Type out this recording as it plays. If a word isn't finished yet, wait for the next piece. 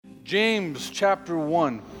James chapter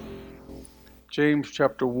 1. James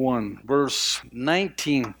chapter 1, verse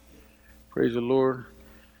 19. Praise the Lord.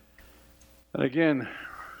 And again,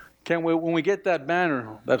 can't wait. When we get that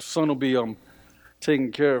banner, that sun will be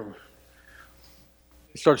taken care of.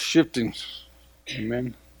 It starts shifting.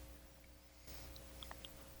 Amen.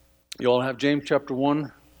 You all have James chapter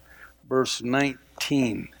 1, verse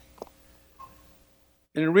 19.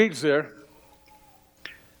 And it reads there,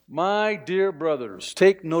 "My dear brothers,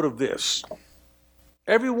 take note of this.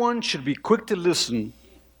 Everyone should be quick to listen,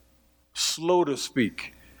 slow to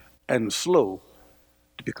speak, and slow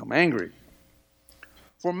to become angry.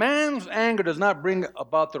 For man's anger does not bring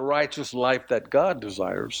about the righteous life that God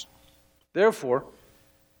desires. Therefore,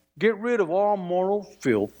 get rid of all moral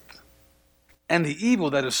filth and the evil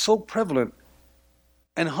that is so prevalent,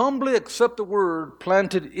 and humbly accept the word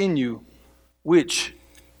planted in you, which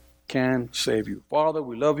can save you." Father,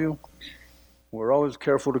 we love you. We're always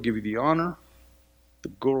careful to give you the honor, the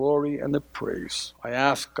glory, and the praise. I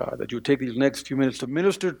ask, God, that you would take these next few minutes to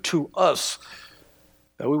minister to us,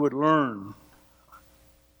 that we would learn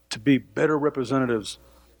to be better representatives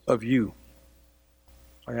of you.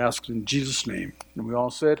 I ask in Jesus' name. And we all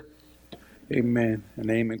said, amen and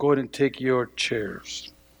amen. Go ahead and take your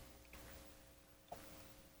chairs.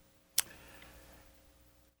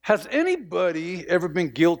 Has anybody ever been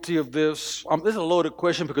guilty of this? This is a loaded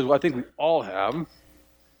question because I think we all have.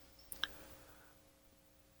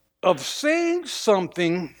 Of saying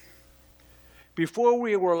something before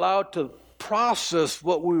we were allowed to process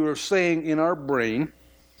what we were saying in our brain,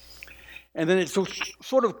 and then it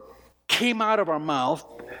sort of came out of our mouth,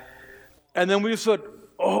 and then we said,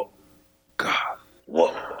 "Oh, God,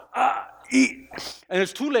 what?" And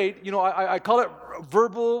it's too late. You know, I call it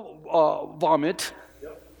verbal vomit.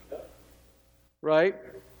 Right?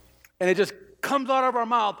 And it just comes out of our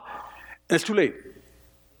mouth, and it's too late.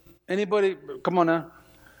 Anybody, come on now.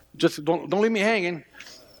 Just don't leave me hanging.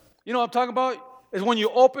 You know what I'm talking about? Is when you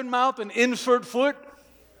open mouth and insert foot.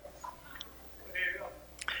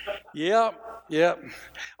 Yeah.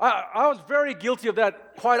 I was very guilty of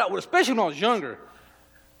that quite often, especially when I was younger.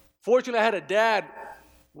 Fortunately, I had a dad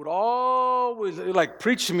who would always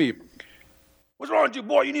preach to me. "What's wrong with you,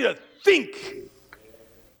 boy? You need to think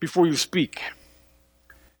before you speak."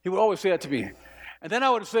 He would always say that to me. And then I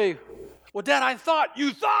would say, "Well, Dad, I thought."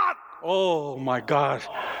 "You thought?" Oh, my God.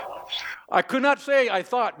 I could not say I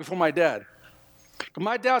thought before my dad.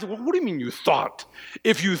 My dad said, "Well, what do you mean you thought?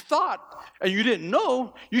 If you thought and you didn't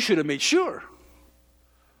know, you should have made sure."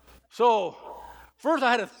 So first I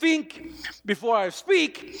had to think before I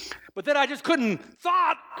speak, but then I just couldn't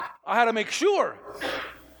thought. I had to make sure.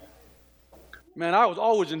 Man, I was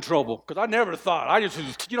always in trouble because I never thought. I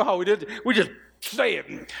just, you know how we did? We just say it.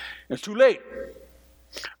 It's too late.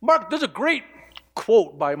 There's a great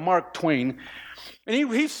quote by Mark Twain, and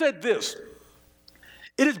he said this: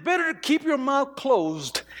 "It is better to keep your mouth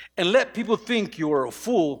closed and let people think you are a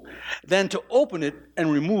fool than to open it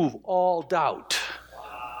and remove all doubt."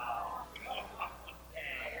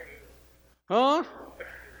 Huh?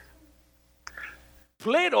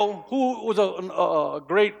 Plato, who was a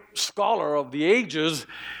great scholar of the ages,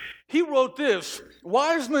 he wrote this: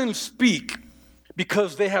 "Wise men speak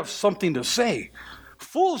because they have something to say.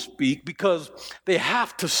 Fools speak because they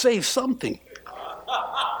have to say something."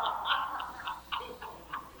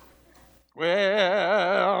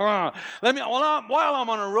 Well, while I'm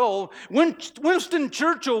on a roll, Winston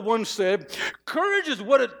Churchill once said, "Courage is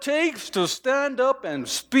what it takes to stand up and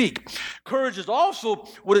speak. Courage is also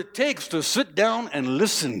what it takes to sit down and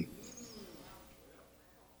listen."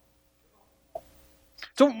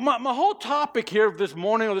 So my whole topic here this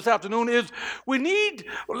morning or this afternoon is let me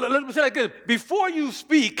say it like this: before you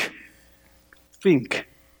speak, think.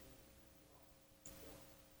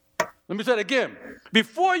 Let me say it again.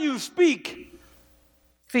 Before you speak,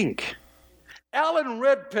 think. Alan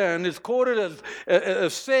Redpan is quoted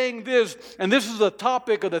as saying this, and this is the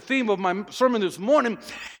topic of the theme of my sermon this morning.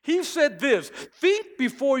 He said this: "Think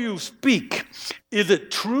before you speak. Is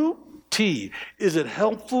it true? T. Is it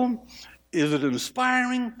helpful? Is it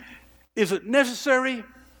inspiring? Is it necessary?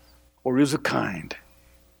 Or is it kind?"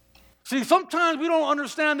 See, sometimes we don't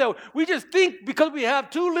understand that. We just think because we have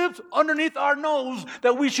two lips underneath our nose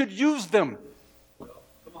that we should use them.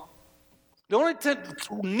 The only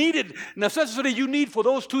necessity you need for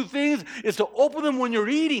those two things is to open them when you're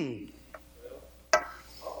eating.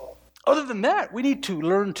 Other than that, we need to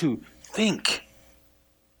learn to think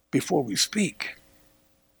before we speak.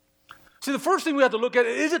 See, the first thing we have to look at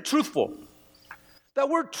is it truthful? That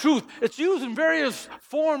word truth, it's used in various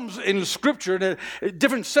forms in Scripture, in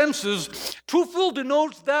different senses. Truthful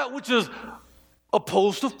denotes that which is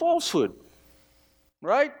opposed to falsehood.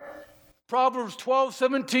 Right? Proverbs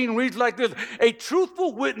 12:17 reads like this: a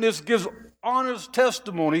truthful witness gives honest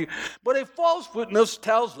testimony, but a false witness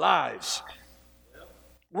tells lies.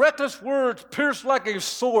 Reckless words pierce like a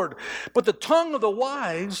sword, but the tongue of the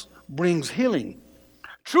wise brings healing.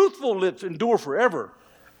 Truthful lips endure forever,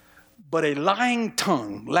 but a lying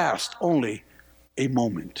tongue lasts only a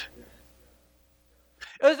moment.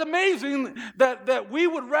 It's amazing that we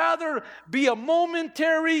would rather be a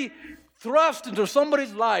momentary thrust into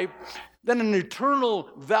somebody's life than an eternal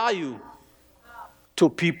value to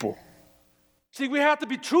people. See, we have to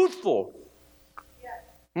be truthful.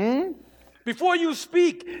 Before you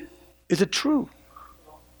speak, is it true?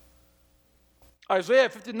 Isaiah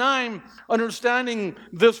 59, understanding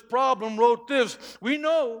this problem, wrote this: we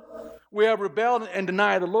know we have rebelled and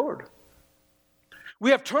denied the Lord. We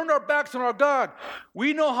have turned our backs on our God.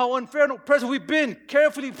 We know how unfair and oppressive we've been,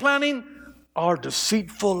 carefully planning our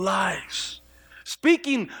deceitful lives.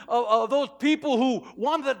 Speaking of those people who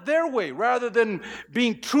wanted it their way rather than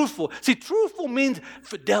being truthful. See, truthful means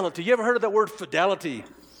fidelity. You ever heard of that word fidelity?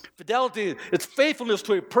 Fidelity is faithfulness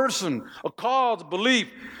to a person, a cause, a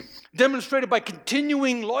belief, demonstrated by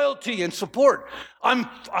continuing loyalty and support.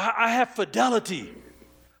 I have fidelity.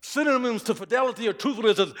 Synonyms to fidelity or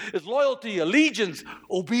truthfulness is loyalty, allegiance,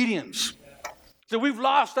 obedience. So we've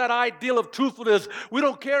lost that ideal of truthfulness. We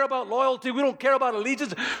don't care about loyalty. We don't care about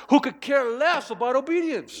allegiance. Who could care less about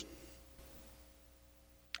obedience?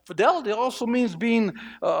 Fidelity also means being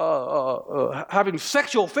having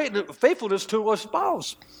sexual faithfulness to a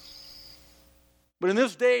spouse. But in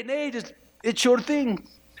this day and age, it's your thing.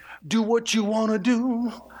 Do what you want to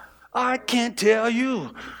do. I can't tell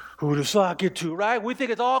you who to sock it to, right? We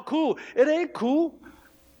think it's all cool. It ain't cool.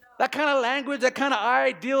 That kind of language, that kind of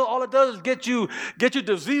ideal, all it does is get you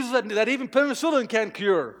diseases that even penicillin can't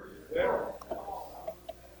cure. Yeah.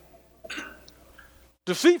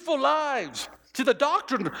 Deceitful lives. See, the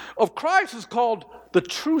doctrine of Christ is called the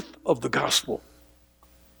truth of the gospel.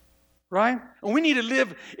 Right? And we need to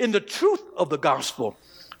live in the truth of the gospel.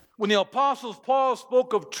 When the Apostle Paul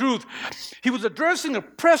spoke of truth, he was addressing a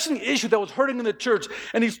pressing issue that was hurting in the church.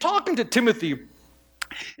 And he's talking to Timothy.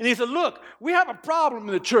 And he said, look, we have a problem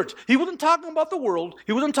in the church. He wasn't talking about the world.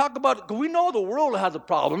 He wasn't talking about, because we know the world has a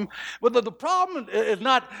problem. But the problem is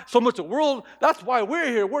not so much the world. That's why we're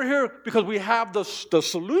here. We're here because we have the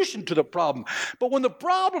solution to the problem. But when the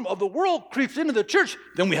problem of the world creeps into the church,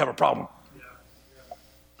 then we have a problem.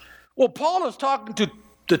 Well, Paul is talking to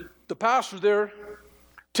the pastor there,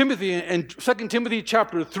 Timothy, in 2 Timothy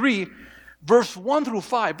chapter 3, verse 1 through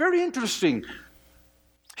 5. Very interesting.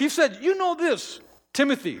 He said, you know this,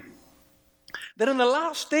 Timothy, that in the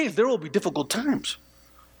last days there will be difficult times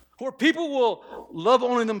where people will love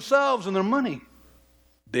only themselves and their money.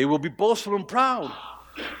 They will be boastful and proud,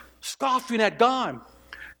 scoffing at God,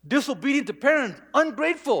 disobedient to parents,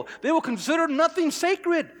 ungrateful. They will consider nothing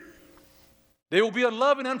sacred. They will be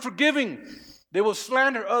unloving, unforgiving. They will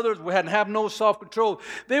slander others and have no self-control.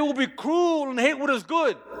 They will be cruel and hate what is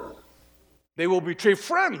good. They will betray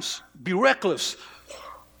friends, be reckless,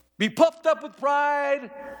 be puffed up with pride,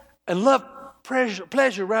 and love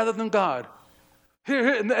pleasure rather than God.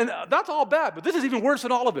 And that's all bad, but this is even worse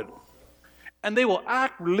than all of it. And they will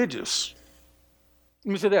act religious.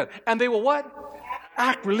 Let me say that. And they will what?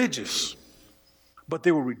 Act religious. But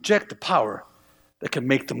they will reject the power that can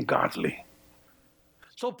make them godly.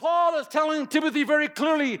 So Paul is telling Timothy very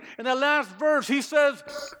clearly in that last verse, he says,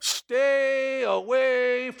 stay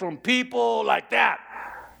away from people like that.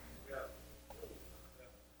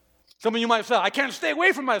 Some of you might say, I can't stay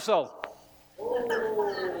away from myself.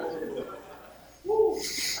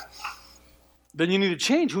 Then you need to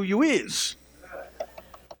change who you is.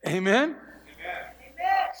 Amen?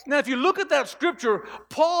 Now, if you look at that scripture,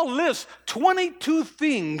 Paul lists 22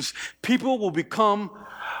 things people will become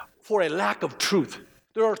for a lack of truth.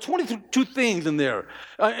 There are 22 things in there.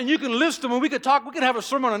 And you can list them, and we can have a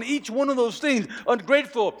sermon on each one of those things.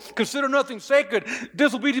 Ungrateful, consider nothing sacred,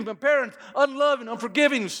 disobedient to parents, unloving,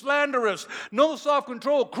 unforgiving, slanderous, no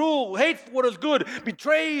self-control, cruel, hate what is good,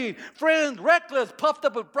 betraying friends, reckless, puffed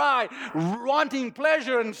up with pride, wanting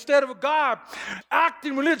pleasure instead of God,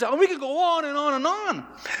 acting religious. And we can go on and on and on.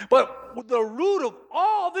 But the root of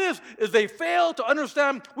all this is they fail to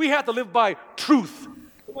understand we have to live by truth.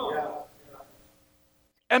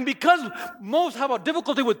 And because most have a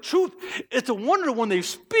difficulty with truth, it's a wonder when they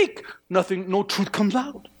speak, no truth comes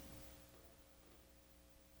out.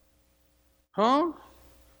 Huh?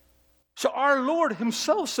 So our Lord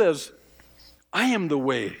himself says, I am the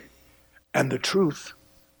way and the truth.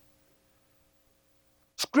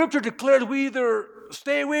 Scripture declares we either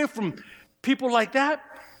stay away from people like that,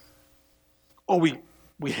 or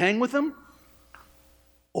we hang with them,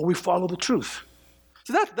 or we follow the truth.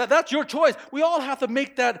 So that's your choice. We all have to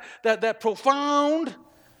make that profound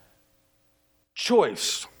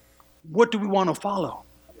choice. What do we want to follow?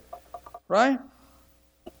 Right?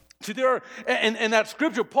 See, in that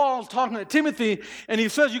scripture, Paul's talking to Timothy, and he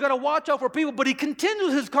says, you got to watch out for people, but he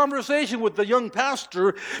continues his conversation with the young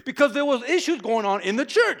pastor because there was issues going on in the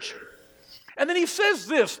church. And then he says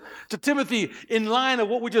this to Timothy in line of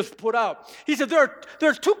what we just put out. He said,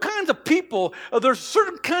 there's two kinds of people, there's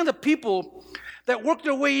certain kinds of people that work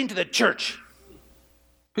their way into the church.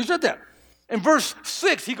 He said that. In verse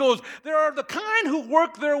 6, he goes, there are the kind who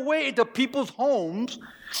work their way into people's homes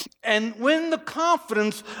and win the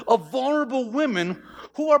confidence of vulnerable women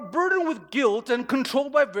who are burdened with guilt and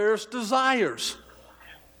controlled by various desires.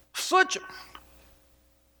 Such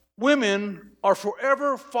women are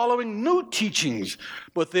forever following new teachings,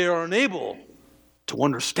 but they are unable to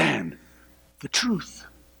understand the truth.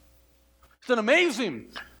 Isn't it amazing?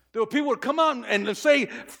 There were people who would come out and say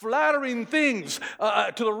flattering things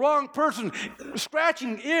to the wrong person,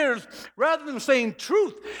 scratching ears, rather than saying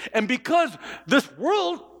truth. And because this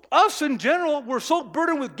world, us in general, we're so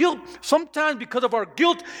burdened with guilt, sometimes because of our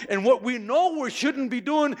guilt and what we know we shouldn't be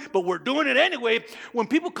doing, but we're doing it anyway. When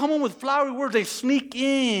people come in with flowery words, they sneak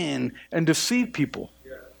in and deceive people.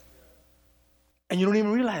 And you don't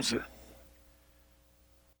even realize it.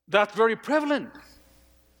 That's very prevalent.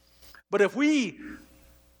 But if we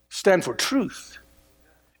stand for truth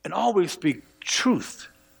and always speak truth,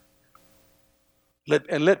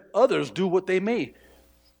 let others do what they may,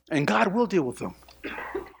 and God will deal with them.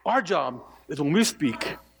 Our job is when we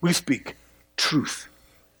speak truth.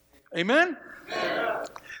 Amen? Yeah.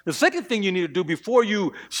 The second thing you need to do before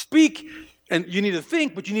you speak, and you need to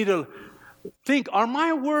think, but you need to think, are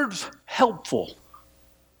my words helpful?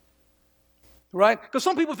 Right? Because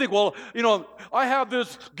some people think, well, I have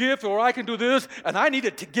this gift or I can do this, and I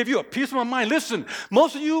need to give you a piece of my mind. Listen,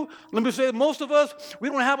 most of you, let me say, most of us, we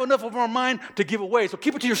don't have enough of our mind to give away, so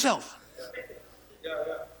keep it to yourself.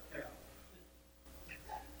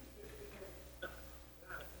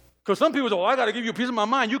 Because some people say, well, I got to give you a piece of my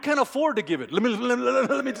mind. You can't afford to give it.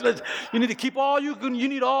 You need to keep all you can, you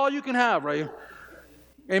need all you can have, right?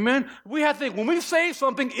 Amen? We have to think, when we say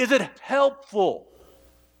something, is it helpful?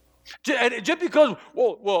 Just because,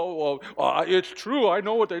 it's true, I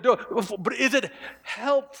know what they do, but is it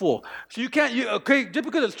helpful? So you can't, just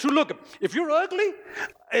because it's true, look, if you're ugly,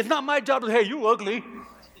 it's not my job to say, hey, you ugly,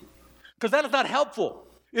 because that is not helpful,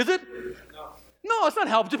 is it? No, it's not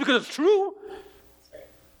helpful just because it's true.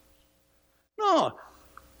 No.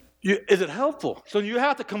 Is it helpful? So you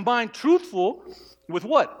have to combine truthful with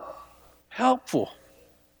what? Helpful.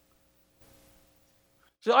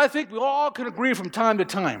 So I think we all can agree from time to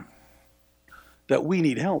time that we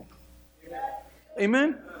need help.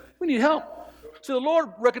 Amen? We need help. So the Lord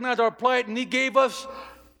recognized our plight, and He gave us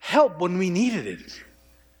help when we needed it.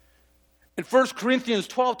 In 1 Corinthians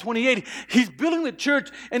 12:28, He's building the church,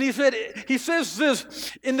 and He says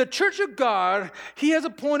this, in the church of God, He has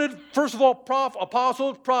appointed, first of all,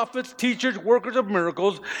 apostles, prophets, teachers, workers of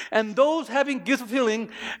miracles, and those having gifts of healing,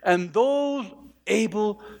 and those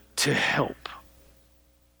able to help.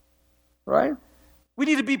 Right? We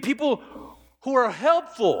need to be people who are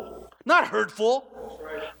helpful, not hurtful. That's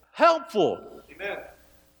right. Helpful. Amen.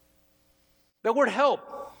 That word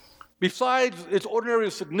help, besides its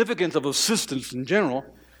ordinary significance of assistance in general,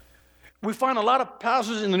 we find a lot of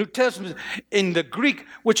passages in the New Testament in the Greek,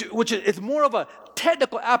 which is more of a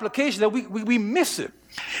technical application that we miss it.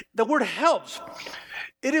 The word helps.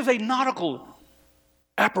 It is a nautical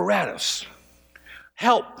apparatus.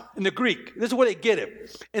 Help in the Greek. This is where they get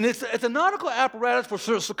it. And it's a nautical apparatus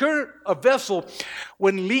for securing a vessel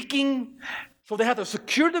when leaking. So they have to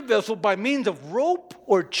secure the vessel by means of rope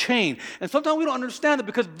or chain. And sometimes we don't understand it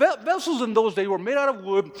because vessels in those days were made out of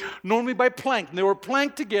wood, normally by plank. And they were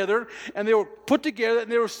planked together, and they were put together, and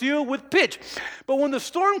they were sealed with pitch. But when the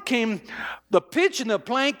storm came, the pitch and the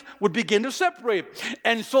plank would begin to separate.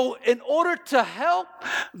 And so in order to help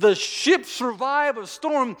the ship survive a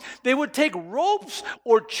storm, they would take ropes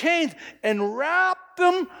or chains and wrap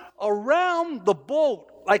them around the boat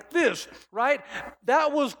like this, right?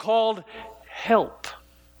 That was called help.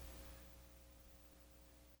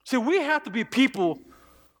 See, we have to be people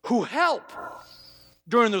who help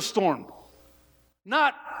during the storm.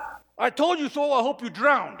 Not, I told you so, I hope you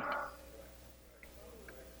drowned.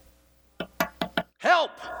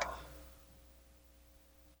 Help.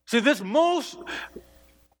 See, this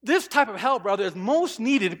type of help, brother, is most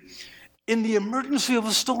needed in the emergency of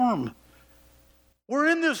a storm. We're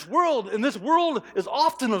in this world, and this world is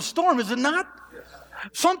often a storm, is it not?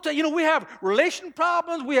 Sometimes, we have relation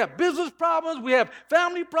problems, we have business problems, we have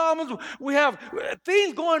family problems, we have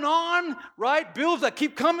things going on, right? Bills that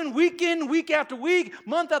keep coming week in, week after week,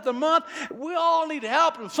 month after month. We all need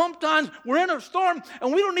help, and sometimes we're in a storm,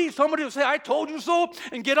 and we don't need somebody to say, I told you so,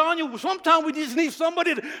 and get on you. Sometimes we just need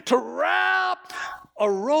somebody to wrap a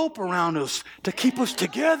rope around us to keep us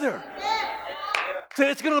together. Say,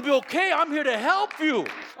 it's going to be okay. I'm here to help you.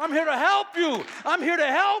 I'm here to help you. I'm here to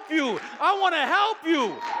help you. I want to help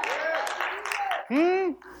you.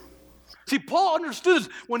 See, Paul understood this.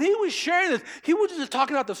 When he was sharing this, he wasn't just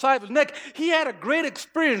talking out the side of his neck. He had a great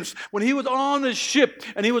experience when he was on the ship,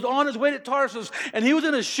 and he was on his way to Tarsus, and he was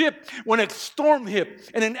in a ship when a storm hit.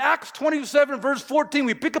 And in Acts 27, verse 14,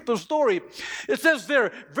 we pick up the story. It says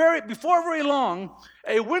there, before very long,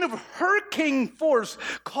 a wind of hurricane force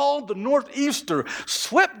called the Northeaster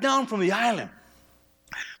swept down from the island.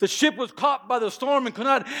 The ship was caught by the storm and could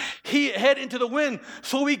not head into the wind,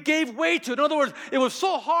 so we gave way to it. In other words, it was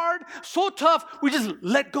so hard, so tough, we just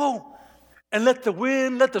let go and let the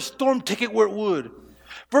wind, let the storm take it where it would.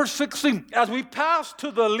 Verse 16, as we passed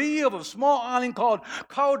to the lee of a small island called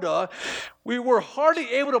Cauda, we were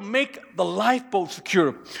hardly able to make the lifeboat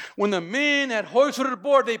secure. When the men had hoisted it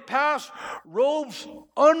aboard, they passed ropes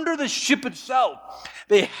under the ship itself.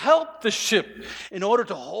 They helped the ship in order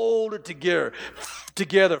to hold it together,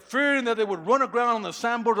 fearing that they would run aground on the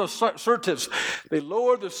sandboard of Syrtis. They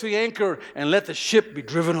lowered the sea anchor and let the ship be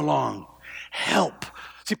driven along. Help.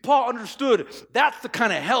 See, Paul understood that's the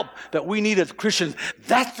kind of help that we need as Christians.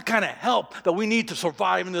 That's the kind of help that we need to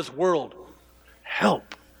survive in this world.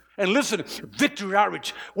 Help. And listen, Victory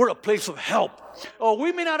Outreach, we're a place of help. Oh,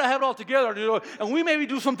 we may not have it all together, and we maybe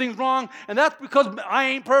do some things wrong, and that's because I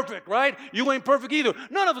ain't perfect, right? You ain't perfect either.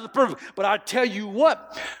 None of us are perfect. But I tell you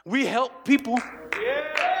what, we help people.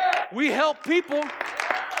 Yeah. We help people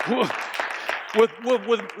with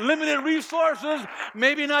limited resources,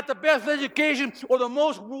 maybe not the best education or the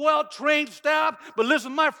most well-trained staff, but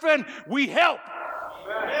listen, my friend, we help.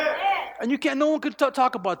 And no one can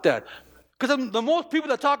talk about that. Because the most people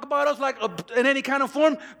that talk about us like in any kind of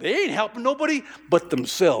form, they ain't helping nobody but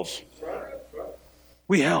themselves.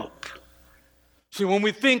 We help. See, when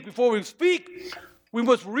we think before we speak, we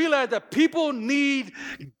must realize that people need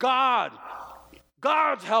God.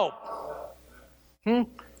 God's help.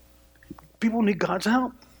 People need God's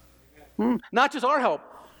help. Not just our help,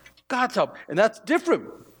 God's help. And that's different.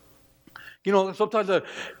 Sometimes,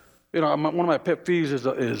 one of my pet peeves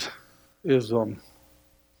is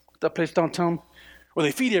that place downtown where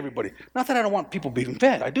they feed everybody. Not that I don't want people being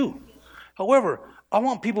fed, I do. However, I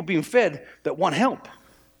want people being fed that want help.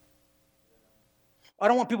 I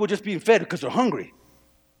don't want people just being fed because they're hungry.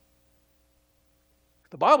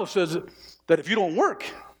 The Bible says that if you don't work,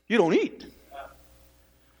 you don't eat.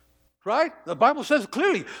 Right? The Bible says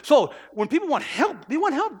clearly. So when people want help, they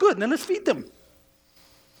want help, good, and then let's feed them.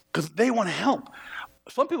 Because they want help.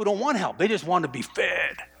 Some people don't want help. They just want to be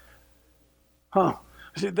fed.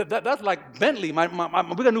 See, that's like Bentley. We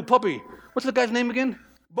got a new puppy. What's the guy's name again?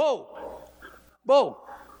 Bo.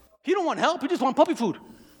 He don't want help. He just want puppy food.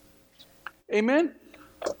 Amen?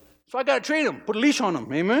 So I got to train him, put a leash on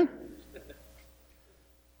him. Amen?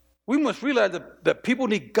 We must realize that people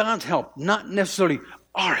need God's help, not necessarily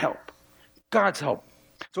our help. God's help.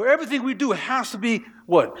 So everything we do has to be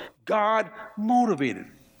what? God motivated.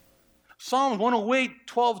 Psalms 108,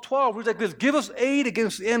 12 reads like this: give us aid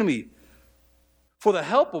against the enemy, for the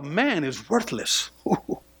help of man is worthless.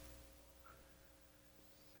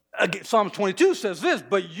 Again, Psalm 22 says this: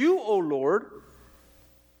 but you, O Lord,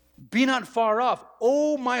 be not far off.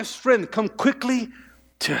 O my strength, come quickly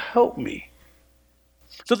to help me.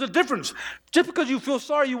 So there's a difference. Just because you feel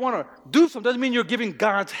sorry, you want to do something, doesn't mean you're giving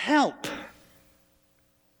God's help.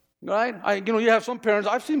 Right? You have some parents,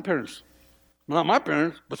 I've seen parents, not my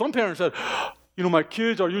parents, but some parents said, my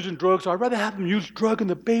kids are using drugs, so I'd rather have them use drug in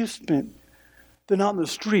the basement than out in the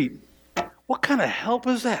street. What kind of help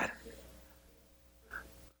is that?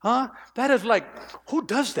 That is like, who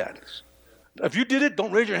does that? If you did it,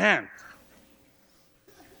 don't raise your hand.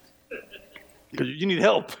 Because you need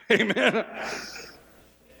help. Amen.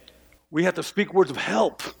 We have to speak words of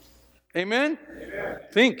help. Amen? Amen.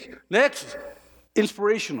 Think. Next,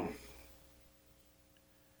 inspirational.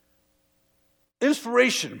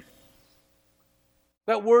 Inspiration.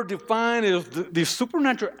 That word defined is the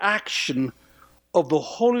supernatural action of the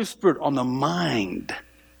Holy Spirit on the mind.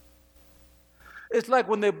 It's like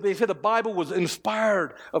when they say the Bible was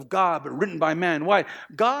inspired of God, but written by man. Why?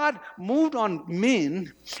 God moved on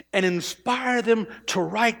men and inspired them to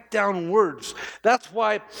write down words. That's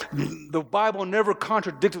why the Bible never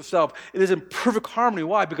contradicts itself. It is in perfect harmony.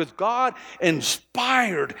 Why? Because God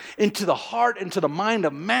inspired into the heart, into the mind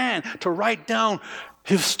of man to write down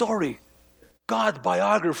his story, God's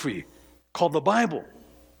biography, called the Bible.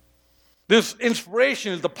 This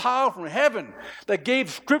inspiration is the power from heaven that gave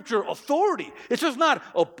Scripture authority. It's just not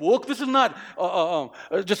a book. This is not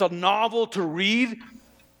just a novel to read.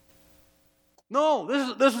 No,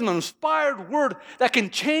 this is an inspired word that can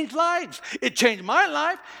change lives. It changed my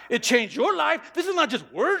life. It changed your life. This is not just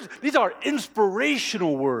words. These are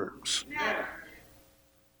inspirational words. Yeah.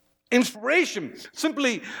 Inspiration,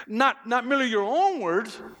 simply not merely your own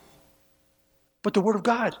words, but the Word of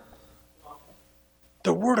God.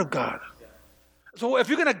 The Word of God. So if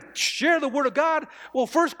you're going to share the Word of God, well,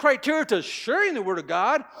 first criteria to sharing the Word of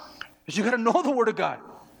God is you got to know the Word of God.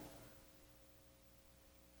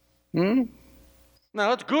 Now,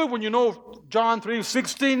 that's good when you know John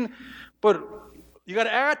 3:16, but you got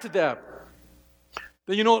to add to that.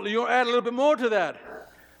 Then you add a little bit more to that.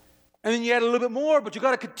 And then you add a little bit more, but you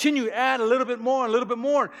got to continue to add a little bit more, a little bit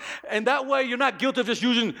more. And that way you're not guilty of just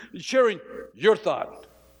sharing your thought.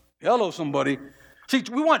 Hello, somebody. See,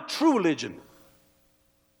 we want true religion.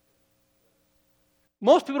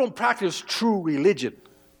 Most people don't practice true religion.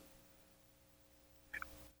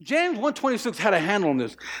 James 1:26 had a handle on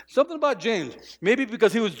this. Something about James. Maybe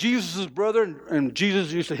because he was Jesus' brother and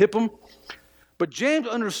Jesus used to hip him. But James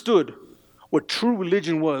understood what true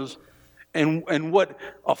religion was and what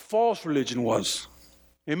a false religion was.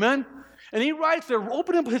 Amen? And he writes there,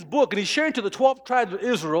 opening up his book, and he's sharing to the 12 tribes of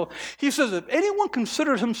Israel. He says, if anyone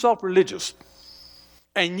considers himself religious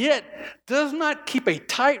and yet does not keep a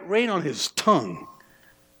tight rein on his tongue,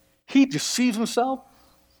 he deceives himself,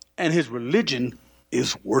 and his religion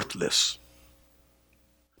is worthless.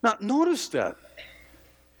 Now, notice that.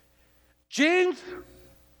 James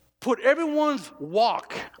put everyone's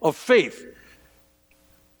walk of faith,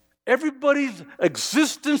 everybody's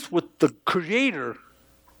existence with the Creator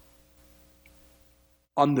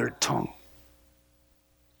on their tongue.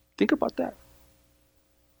 Think about that.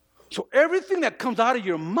 So everything that comes out of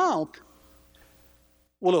your mouth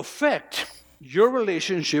will affect your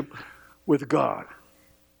relationship with God.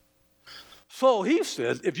 So he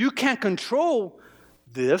says, if you can't control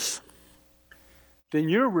this, then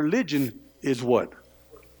your religion is what?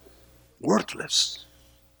 Worthless.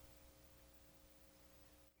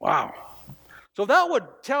 Wow. So that would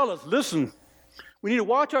tell us, listen, we need to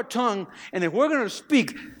watch our tongue, and if we're going to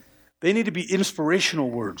speak, they need to be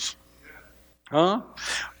inspirational words. How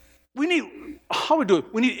we do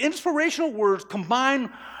it? We need inspirational words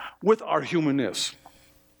combined with our humanness.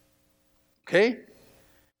 Okay?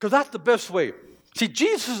 Because that's the best way. See,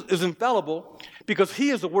 Jesus is infallible because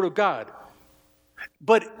he is the Word of God.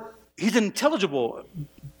 But he's intelligible.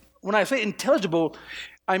 When I say intelligible,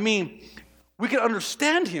 I mean we can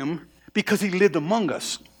understand him because he lived among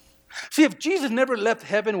us. See, if Jesus never left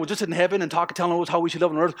heaven, was just in heaven and telling us how we should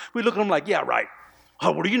live on earth, we look at him like, yeah, right.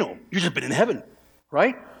 What do you know? You've just been in heaven,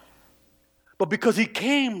 right? But because he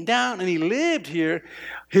came down and he lived here,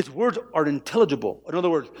 his words are intelligible. In other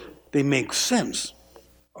words, they make sense.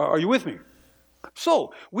 Are you with me?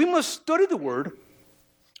 So, we must study the Word,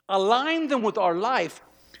 align them with our life,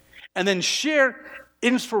 and then share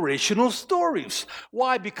inspirational stories.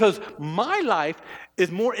 Why? Because my life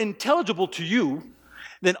is more intelligible to you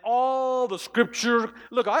than all the Scripture.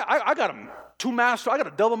 Look, I got two masters. I got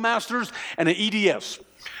a double master's and an EDS.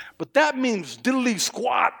 But that means diddly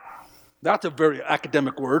squat. That's a very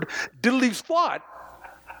academic word. Diddly squat.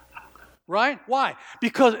 Right? Why?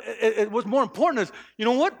 Because what's more important is, you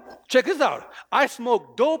know what? Check this out. I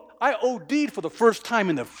smoked dope. I OD'd for the first time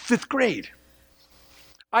in the 5th grade.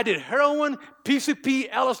 I did heroin, PCP,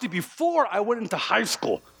 LSD before I went into high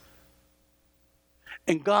school.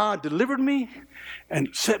 And God delivered me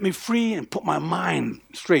and set me free and put my mind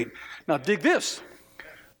straight. Now dig this.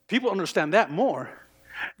 People understand that more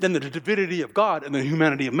than the divinity of God and the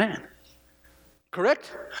humanity of man.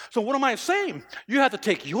 Correct? So what am I saying? You have to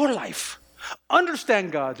take your life,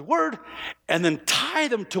 understand God's word, and then tie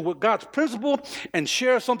them to what God's principle and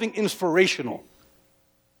share something inspirational.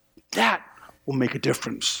 That will make a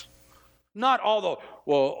difference. Not all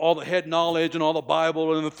the head knowledge and all the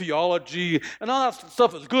Bible and the theology and all that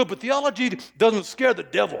stuff is good, but theology doesn't scare the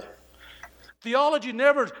devil. Theology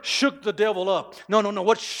never shook the devil up. No.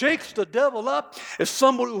 What shakes the devil up is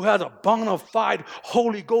somebody who has a bona fide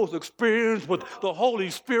Holy Ghost experience with the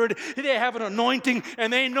Holy Spirit. They have an anointing,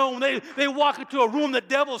 and they know when they walk into a room, the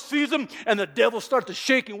devil sees them, and the devil starts to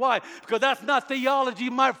shaking. Why? Because that's not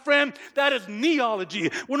theology, my friend. That is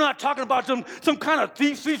neology. We're not talking about some kind of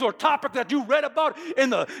thesis or topic that you read about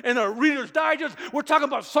in the Reader's Digest. We're talking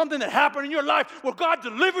about something that happened in your life where God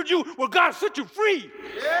delivered you, where God set you free.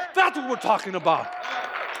 Yeah. That's what we're talking about.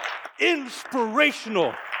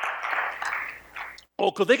 Inspirational.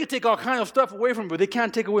 Oh, because they can take all kinds of stuff away from me, but they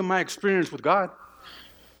can't take away my experience with God.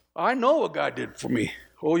 I know what God did for me.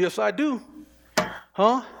 Oh, yes, I do.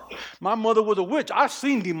 Huh? My mother was a witch. I've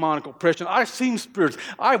seen demonic oppression. I've seen spirits.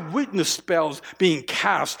 I've witnessed spells being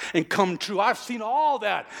cast and come true. I've seen all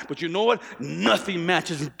that. But you know what? Nothing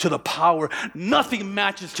matches to the power. Nothing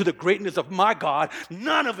matches to the greatness of my God.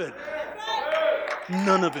 None of it.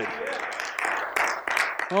 None of it.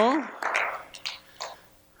 Huh?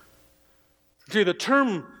 See, the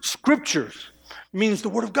term scriptures means the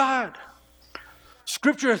Word of God.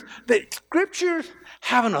 Scriptures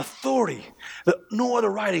have an authority that no other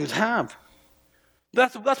writings have.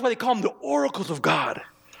 That's why they call them the oracles of God,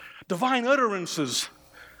 divine utterances,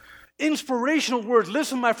 inspirational words.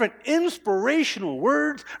 Listen, my friend, inspirational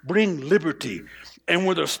words bring liberty. And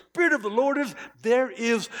where the Spirit of the Lord is, there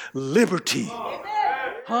is liberty.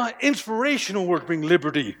 Inspirational words bring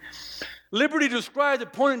liberty. Liberty describes a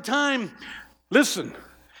point in time. Listen,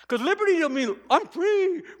 because liberty don't mean I'm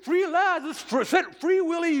free at last. It's set free,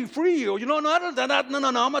 willy, free. No, I'm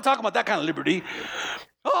not talking about that kind of liberty.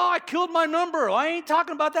 Oh, I killed my number. I ain't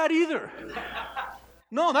talking about that either.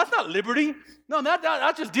 No, that's not liberty. No,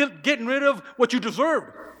 that's just getting rid of what you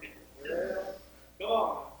deserved.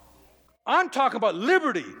 I'm talking about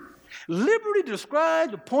liberty. Liberty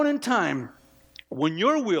describes a point in time when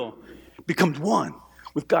your will becomes one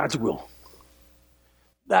with God's will.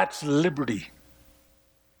 That's liberty.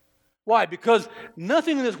 Why? Because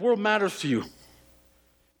nothing in this world matters to you.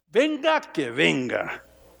 Venga que venga.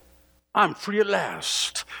 I'm free at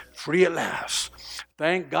last. Free at last.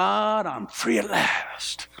 Thank God I'm free at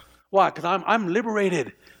last. Why? Because I'm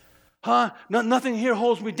liberated. Nothing here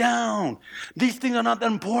holds me down. These things are not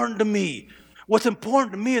that important to me. What's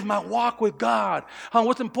important to me is my walk with God.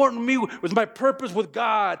 What's important to me is my purpose with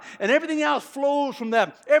God. And everything else flows from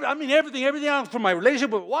that. Everything else from my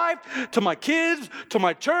relationship with wife, to my kids, to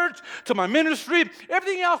my church, to my ministry.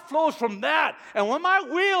 Everything else flows from that. And when my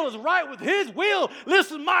will is right with His will,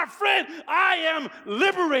 listen, my friend, I am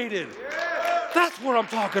liberated. That's what I'm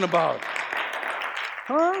talking about.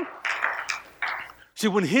 See,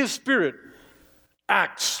 when His Spirit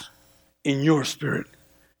acts in your spirit,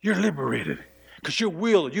 you're liberated. Because your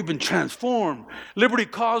will, you've been transformed. Liberty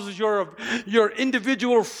causes your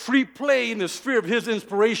individual free play in the sphere of His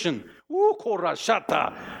inspiration.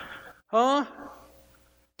 Korashata.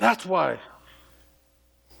 That's why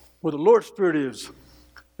where the Lord's Spirit is,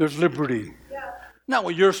 there's liberty. Yeah. Not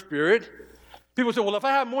with your spirit. People say, well, if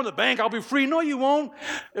I have more in the bank, I'll be free. No, you won't.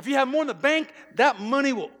 If you have more in the bank, that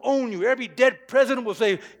money will own you. Every dead president will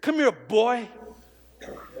say, come here, boy.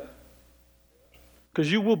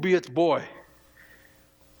 Because you will be its boy.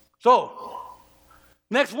 So,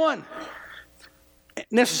 next one.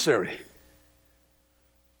 Necessary.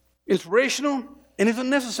 Inspirational and isn't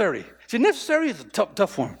necessary. See, necessary is a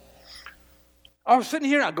tough one. I was sitting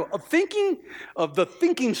here and I go, thinking of the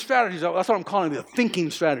thinking strategies. That's what I'm calling the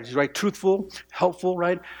thinking strategies, right? Truthful, helpful,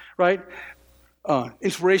 right?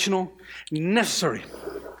 Inspirational, necessary.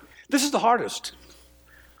 This is the hardest.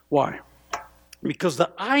 Why? Because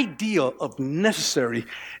the idea of necessary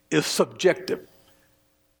is subjective.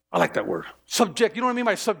 I like that word. Subject. You know what I mean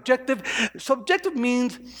by subjective? Subjective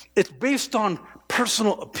means it's based on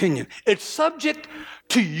personal opinion. It's subject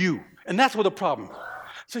to you. And that's what the problem.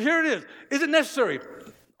 So here it is. Is it necessary?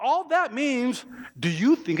 All that means, do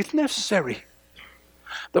you think it's necessary?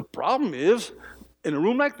 The problem is, in a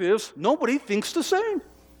room like this, nobody thinks the same.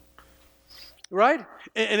 Right?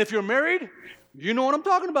 And if you're married, you know what I'm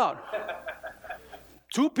talking about.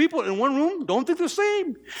 Two people in one room don't think the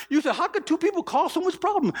same. You say, how could two people cause so much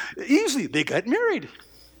problem? Easy, they got married.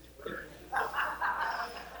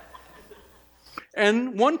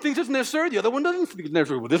 And one thinks it's necessary, the other one doesn't think it's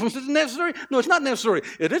necessary. Well, this one says it's necessary. No, it's not necessary.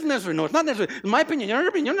 It is necessary. No, it's not necessary. In my opinion, your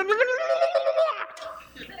opinion.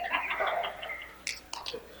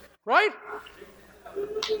 Right?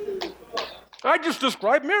 I just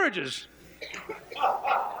described marriages.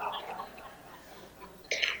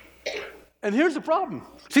 And here's the problem.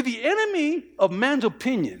 See, the enemy of man's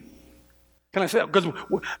opinion, can I say that? Because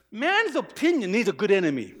man's opinion needs a good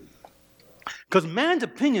enemy. Because man's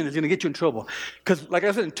opinion is going to get you in trouble. Because, like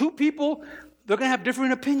I said, two people, they're going to have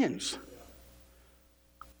different opinions.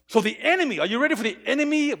 So the enemy, are you ready for the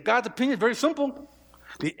enemy of God's opinion? Very simple.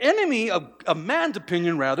 The enemy of man's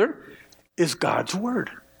opinion, rather, is God's word.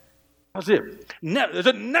 That's it. Is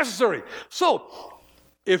it necessary? So,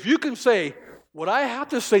 if you can say, what I have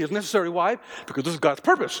to say is necessary, why? Because this is God's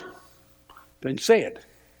purpose. Then say it.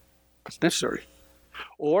 It's necessary.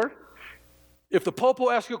 Or, if the popo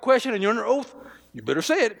asks you a question and you're under oath, you better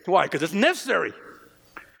say it. Why? Because it's necessary.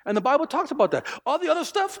 And the Bible talks about that. All the other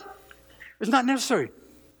stuff is not necessary.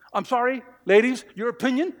 I'm sorry, ladies, your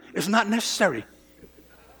opinion is not necessary.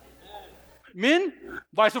 Men,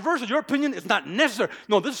 vice versa, your opinion is not necessary.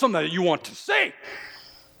 No, this is something that you want to say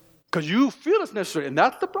because you feel it's necessary, and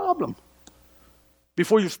that's the problem.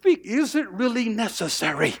 Before you speak, is it really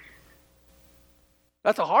necessary?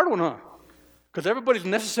 That's a hard one, huh? Because everybody's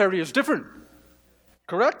necessary is different.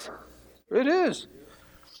 Correct? It is.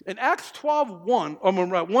 In Acts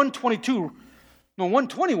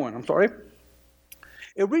 121, I'm sorry.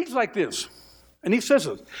 It reads like this, and he says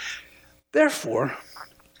this. Therefore,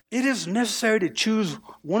 it is necessary to choose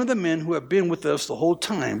one of the men who have been with us the whole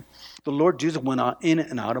time the Lord Jesus went out in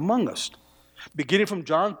and out among us, beginning from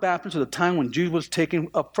John the Baptist to the time when Jesus was taken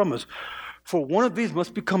up from us. For one of these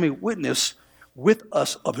must become a witness with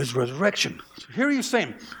us of his resurrection. So here he's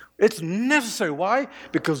saying, it's necessary. Why?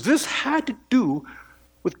 Because this had to do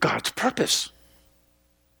with God's purpose.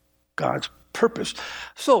 God's purpose.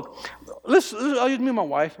 So, I'll use me and my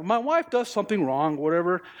wife. If my wife does something wrong,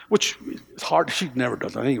 whatever, which is hard, she never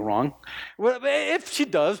does anything wrong. Well, if she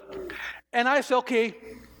does, and I say, okay,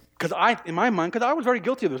 because in my mind, because I was very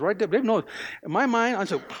guilty of this, right? Dave knows. In my mind, I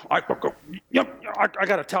said, I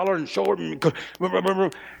got to tell her and show her.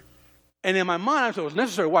 And in my mind, I said, it was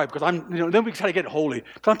necessary. Why? Because then we try to get holy.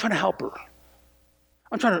 Because I'm trying to help her.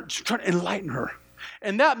 I'm trying to enlighten her.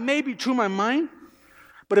 And that may be true in my mind,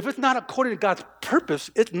 but if it's not according to God's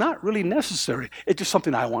purpose, it's not really necessary. It's just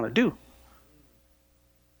something I want to do.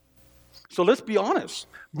 So let's be honest.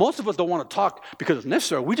 Most of us don't want to talk because it's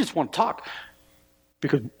necessary. We just want to talk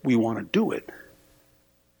because we want to do it.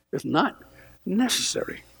 It's not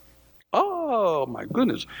necessary. Oh, my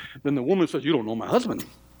goodness. Then the woman says, you don't know my husband.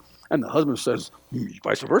 And the husband says,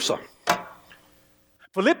 vice versa.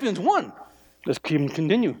 Philippians 1. Let's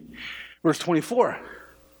continue. Verse 24.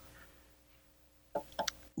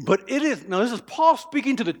 But it is, now this is Paul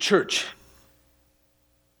speaking to the church.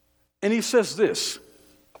 And he says this,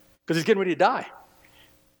 because he's getting ready to die.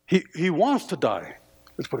 He wants to die.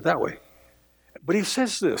 Let's put it that way. But he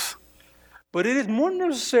says this, but it is more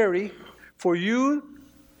necessary for you,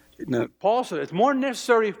 now Paul said, it's more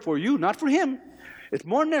necessary for you, not for him. It's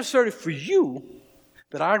more necessary for you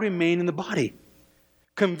that I remain in the body.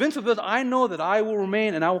 Convinced of this, I know that I will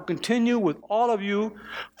remain and I will continue with all of you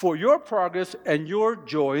for your progress and your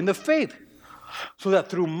joy in the faith, so that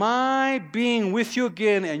through my being with you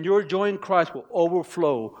again and your joy in Christ will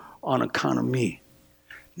overflow on account of me.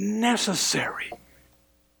 Necessary.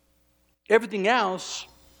 Everything else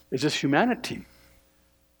is just humanity.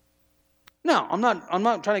 Now, I'm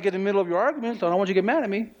not trying to get in the middle of your arguments. I don't want you to get mad at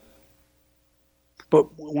me. But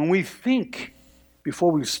when we think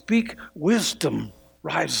before we speak, wisdom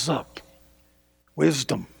rises up.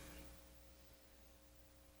 Wisdom.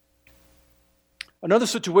 Another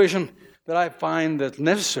situation that I find that's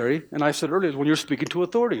necessary, and I said earlier, is when you're speaking to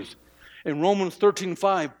authorities. In Romans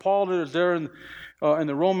 13:5, Paul is there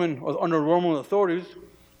under Roman authorities,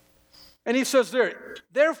 and he says there,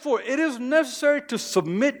 therefore it is necessary to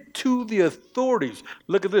submit to the authorities.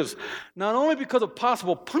 Look at this. Not only because of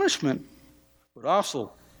possible punishment, but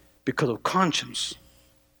also because of conscience.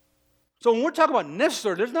 So when we're talking about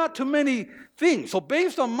necessary, there's not too many things. So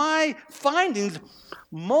based on my findings,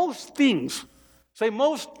 most things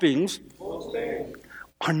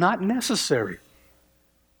are not necessary.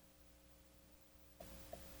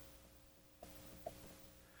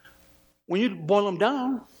 When you boil them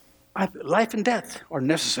down, life and death are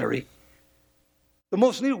necessary. The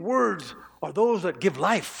most needed words are those that give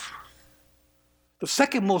life. The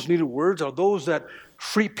second most needed words are those that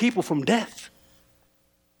free people from death.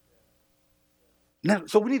 Now,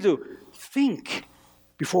 so we need to think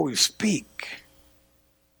before we speak.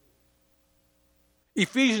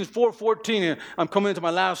 Ephesians 4:14, I'm coming into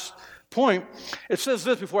my last point. It says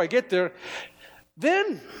this before I get there.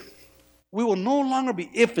 Then we will no longer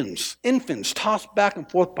be infants tossed back and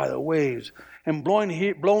forth by the waves and blown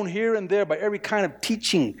here and there by every kind of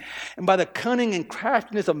teaching and by the cunning and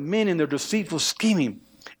craftiness of men in their deceitful scheming.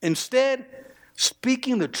 Instead,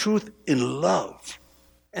 speaking the truth in love.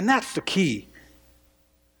 And that's the key.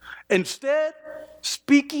 Instead,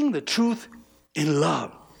 speaking the truth in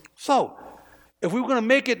love. So, if we were going to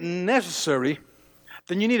make it necessary,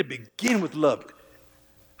 then you need to begin with love.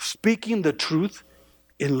 Speaking the truth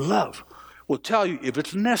in love will tell you if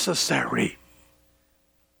it's necessary.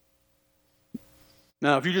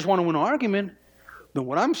 Now, if you just want to win an argument, then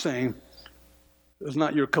what I'm saying is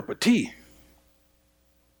not your cup of tea.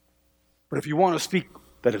 But if you want to speak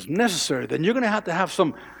that is necessary, then you're going to have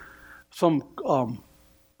some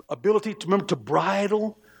ability to remember to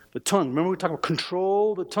bridle the tongue. Remember we talked about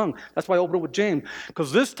control the tongue. That's why I opened up with James.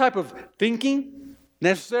 Because this type of thinking,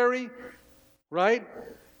 necessary, right?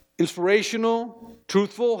 Inspirational,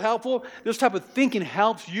 truthful, helpful. This type of thinking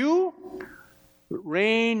helps you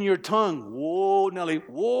rein your tongue. Whoa, Nelly.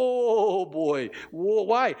 Whoa, boy. Whoa.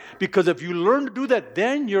 Why? Because if you learn to do that,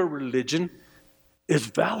 then your religion is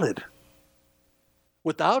valid.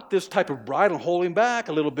 Without this type of bridle holding back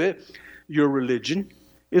a little bit, your religion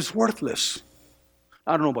is worthless.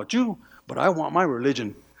 I don't know about you, but I want my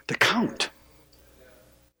religion to count.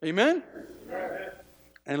 Amen?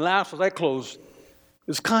 And last, as I close,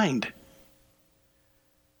 is kind.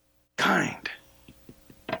 Kind.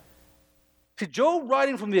 See, Job,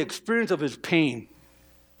 writing from the experience of his pain,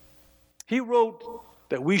 he wrote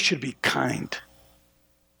that we should be kind.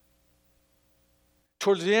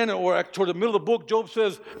 Towards the end, or toward the middle of the book, Job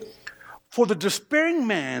says, for the despairing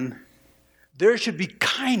man, there should be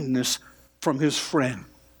kindness from his friend.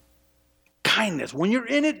 Kindness. When you're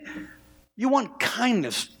in it, you want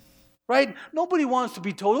kindness, right? Nobody wants to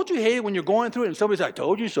be told. Don't you hate it when you're going through it and somebody says, I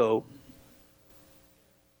told you so?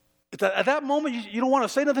 At that moment, you don't want to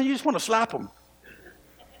say nothing. You just want to slap them.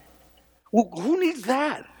 Well, who needs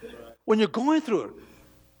that when you're going through it?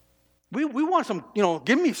 We want some,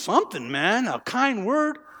 give me something, man, a kind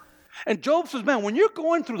word. And Job says, man, when you're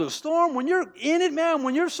going through the storm, when you're in it, man,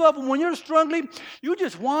 when you're suffering, when you're struggling, you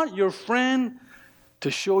just want your friend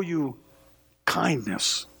to show you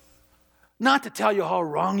kindness. Not to tell you how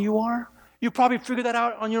wrong you are. You probably figured that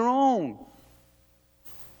out on your own.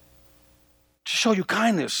 To show you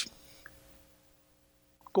kindness.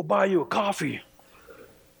 Go buy you a coffee,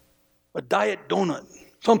 a diet donut,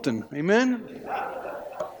 something. Amen?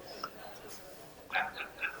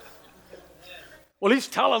 Well, at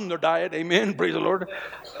least tell them their diet. Amen. Praise the Lord.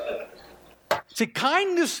 See,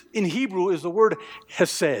 kindness in Hebrew is the word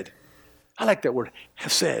hesed. I like that word,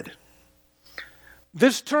 hesed.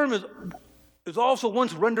 This term is also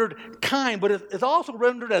once rendered kind, but it's also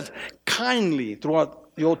rendered as kindly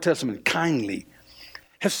throughout the Old Testament. Kindly.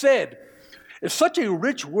 Hesed is such a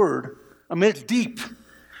rich word. I mean, it's deep,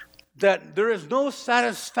 that there is no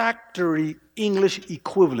satisfactory English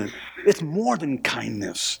equivalent. It's more than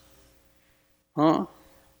kindness.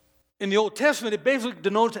 In the Old Testament, it basically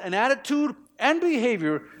denotes an attitude and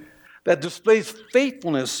behavior that displays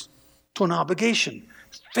faithfulness to an obligation,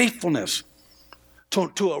 faithfulness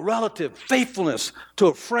to a relative, faithfulness to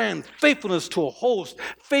a friend, faithfulness to a host,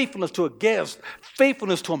 faithfulness to a guest,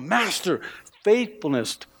 faithfulness to a master,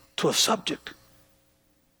 faithfulness to a subject.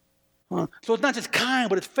 So it's not just kind,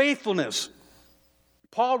 but it's faithfulness.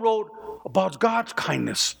 Paul wrote about God's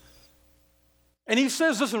kindness. And he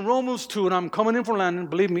says this in Romans 2, and I'm coming in for landing,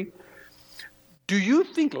 believe me. Do you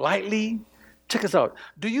think lightly, check this out,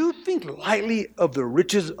 do you think lightly of the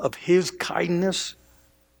riches of his kindness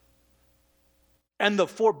and the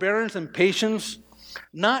forbearance and patience,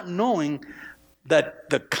 not knowing that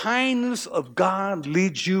the kindness of God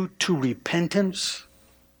leads you to repentance?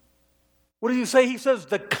 What does he say? He says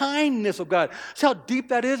the kindness of God. See how deep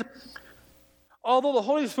that is? Although the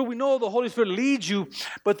Holy Spirit, we know the Holy Spirit leads you,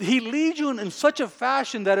 but he leads you in such a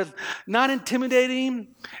fashion that is not intimidating,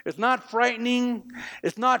 it's not frightening,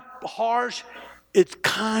 it's not harsh, it's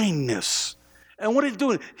kindness. And what he's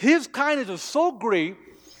doing, his kindness is so great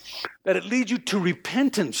that it leads you to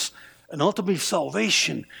repentance and ultimately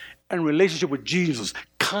salvation and relationship with Jesus.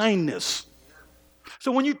 Kindness.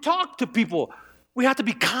 So when you talk to people, we have to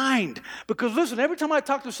be kind. Because listen, every time I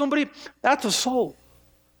talk to somebody, that's a soul.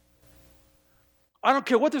 I don't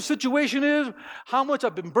care what the situation is, how much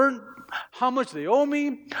I've been burnt, how much they owe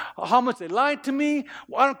me, how much they lied to me.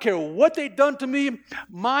 I don't care what they've done to me.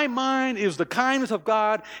 My mind is the kindness of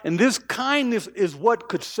God, and this kindness is what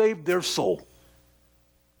could save their soul.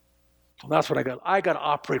 So that's what I got. I got to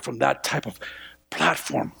operate from that type of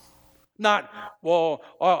platform. Not,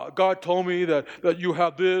 God told me that you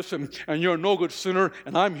have this and you're a no good sinner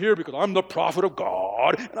and I'm here because I'm the prophet of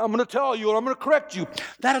God and I'm going to tell you and I'm going to correct you.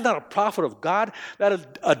 That is not a prophet of God. That is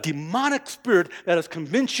a demonic spirit that has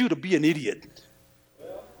convinced you to be an idiot.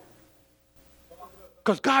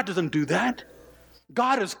 Because God doesn't do that.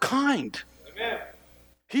 God is kind. Amen.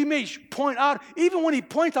 He may point out, even when he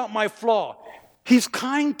points out my flaw, he's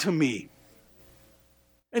kind to me.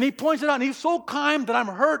 And he points it out, and he's so kind that I'm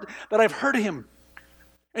hurt that I've hurt him.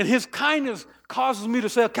 And his kindness causes me to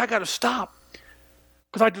say, okay, I got to stop.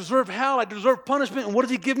 Because I deserve hell, I deserve punishment. And what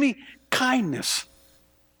does he give me? Kindness.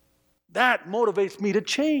 That motivates me to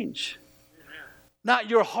change. Not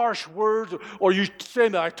your harsh words or you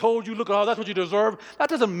saying that I told you, look, oh, that's what you deserve. That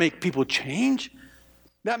doesn't make people change.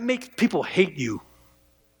 That makes people hate you.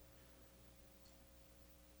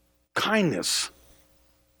 Kindness.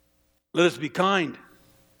 Let us be kind.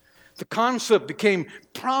 The concept became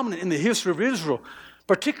prominent in the history of Israel,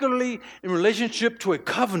 particularly in relationship to a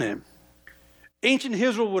covenant. Ancient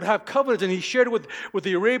Israel would have covenants, and he shared it with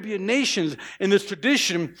the Arabian nations in this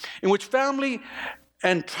tradition in which family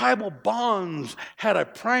and tribal bonds had a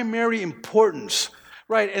primary importance.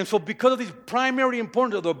 Right, and so because of these primary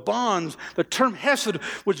importance of the bonds, the term hesed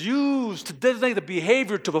was used to designate the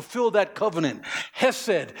behavior to fulfill that covenant.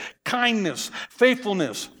 Hesed, kindness,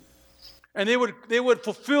 faithfulness. And they would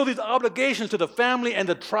fulfill these obligations to the family and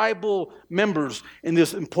the tribal members in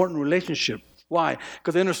this important relationship. Why?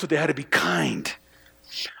 Because they understood they had to be kind.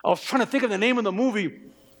 I was trying to think of the name of the movie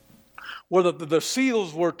where the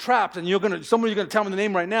SEALs were trapped, and somebody's gonna tell me the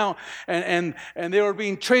name right now, and they were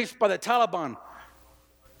being chased by the Taliban.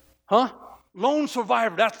 Huh? Lone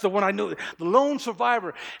Survivor, that's the one I knew. The Lone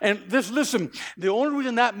Survivor. And listen, the only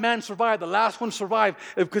reason that man survived, the last one survived,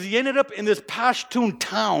 is because he ended up in this Pashtun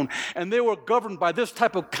town, and they were governed by this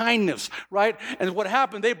type of kindness, right? And what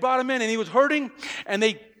happened, they brought him in, and he was hurting, and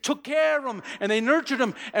they took care of him, and they nurtured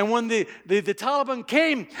him. And when the Taliban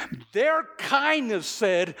came, their kindness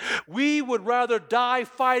said, we would rather die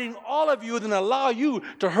fighting all of you than allow you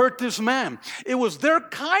to hurt this man. It was their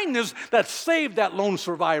kindness that saved that lone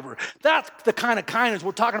survivor. That's the kind of kindness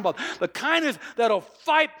we're talking about. The kindness that'll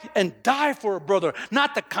fight and die for a brother,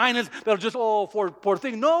 not the kindness that'll just, for a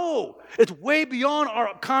thing. No, it's way beyond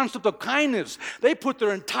our concept of kindness. They put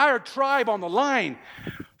their entire tribe on the line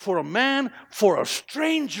for a man, for a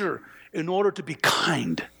stranger, in order to be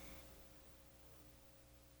kind.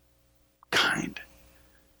 Kind.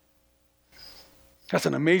 That's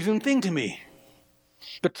an amazing thing to me.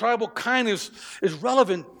 The tribal kindness is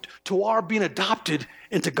relevant to our being adopted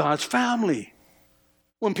into God's family.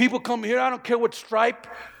 When people come here, I don't care what stripe,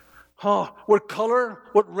 what color,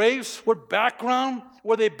 what race, what background,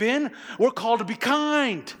 where they've been, we're called to be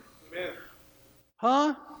kind.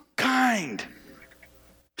 Amen. Kind.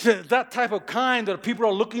 That type of kind that people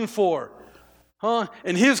are looking for.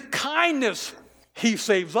 And his kindness, he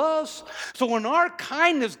saves us. So in our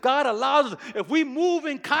kindness, God allows us, if we move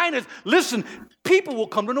in kindness, listen, people will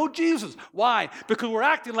come to know Jesus. Why? Because we're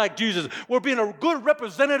acting like Jesus. We're being a good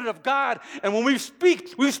representative of God. And when we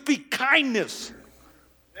speak kindness.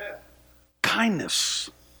 Yeah. Kindness.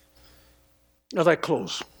 As I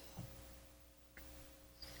close.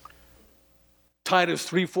 Titus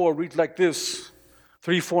 3:4 reads like this.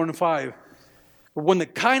 3, 4, and 5. But when the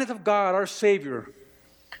kindness of God, our Savior,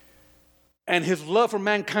 and his love for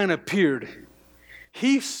mankind appeared,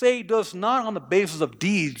 he saved us not on the basis of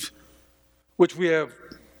deeds which we have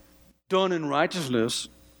done in righteousness,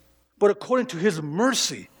 but according to his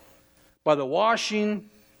mercy, by the washing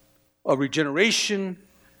of regeneration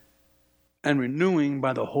and renewing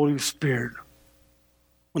by the Holy Spirit.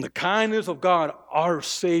 When the kindness of God, our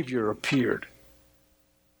Savior, appeared.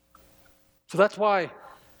 So that's why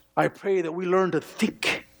I pray that we learn to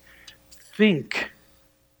think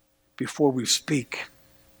before we speak.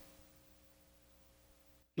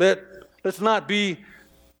 Let's not be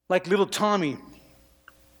like little Tommy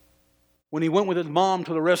when he went with his mom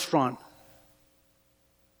to the restaurant.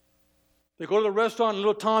 They go to the restaurant, and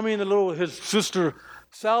little Tommy and his sister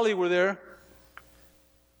Sally were there.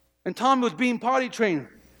 And Tommy was being potty trained.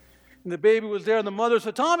 And the baby was there, and the mother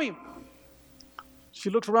said, Tommy. She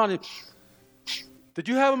looks around and, did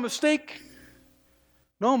you have a mistake?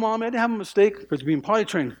 No, Mom, I didn't have a mistake. Because being potty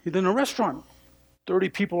trained. He's in a restaurant. 30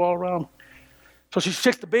 people all around. So she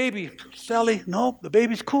checks the baby. Sally, no, the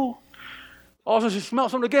baby's cool. All of a sudden she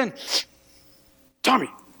smells something again. Tommy,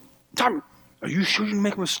 are you sure you didn't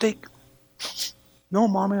make a mistake? No,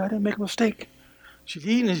 Mommy, I didn't make a mistake. She's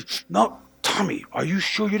eating. No, Tommy, are you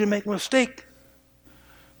sure you didn't make a mistake?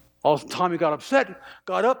 All of a sudden Tommy got upset,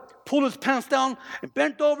 got up, pulled his pants down, and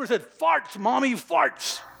bent over and said, farts, Mommy,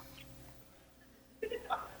 farts.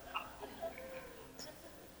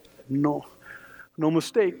 No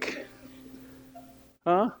mistake.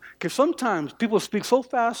 Because sometimes people speak so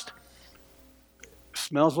fast, it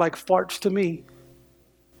smells like farts to me.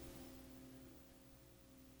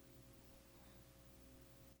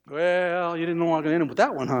 Well, you didn't know I was going to end up with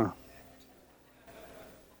that one, huh?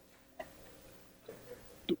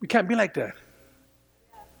 We can't be like that.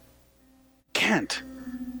 Can't.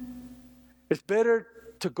 It's better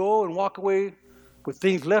to go and walk away with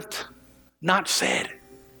things left not said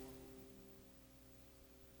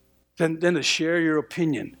than to share your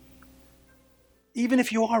opinion. Even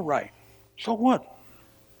if you are right. So what?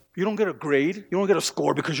 You don't get a grade. You don't get a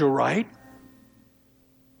score because you're right.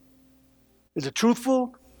 Is it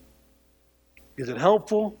truthful? Is it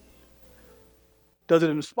helpful? Does it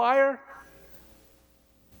inspire?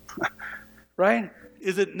 Right?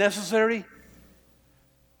 Is it necessary?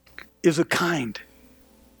 Is it kind?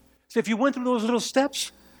 So if you went through those little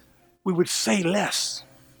steps, we would say less.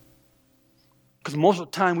 Because most of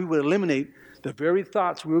the time we would eliminate the very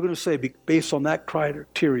thoughts we were going to say based on that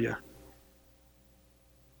criteria.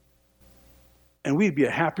 And we'd be a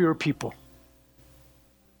happier people.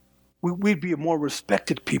 We'd be a more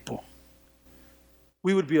respected people.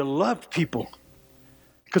 We would be a loved people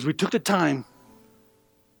because we took the time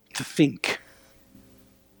to think.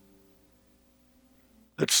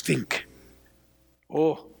 Let's think.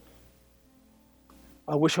 Oh,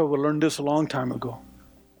 I wish I would have learned this a long time ago.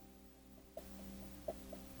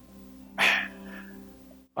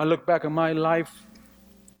 I look back at my life,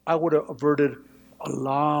 I would have averted a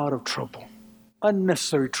lot of trouble,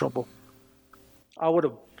 unnecessary trouble. I would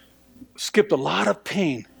have skipped a lot of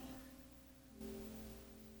pain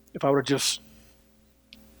if I would have just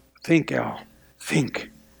think, Al,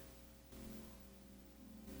 think.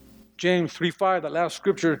 James 3:5, that last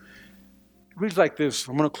scripture, reads like this.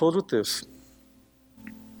 I'm going to close with this.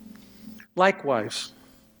 Likewise,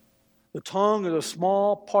 the tongue is a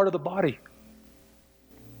small part of the body,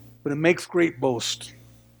 but it makes great boast.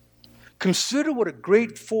 Consider what a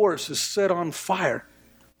great force is set on fire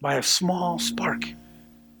by a small spark.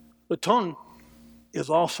 The tongue is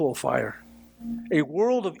also a fire, a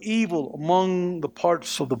world of evil among the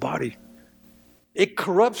parts of the body. It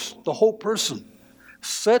corrupts the whole person,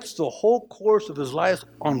 sets the whole course of his life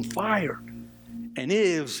on fire, and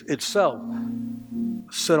is itself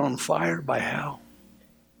set on fire by hell.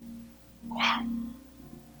 Wow.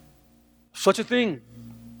 Such a thing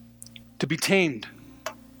to be tamed.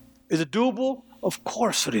 Is it doable? Of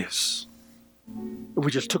course it is. If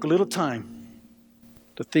we just took a little time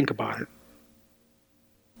to think about it.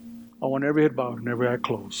 I want every head bowed and every eye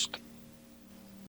closed.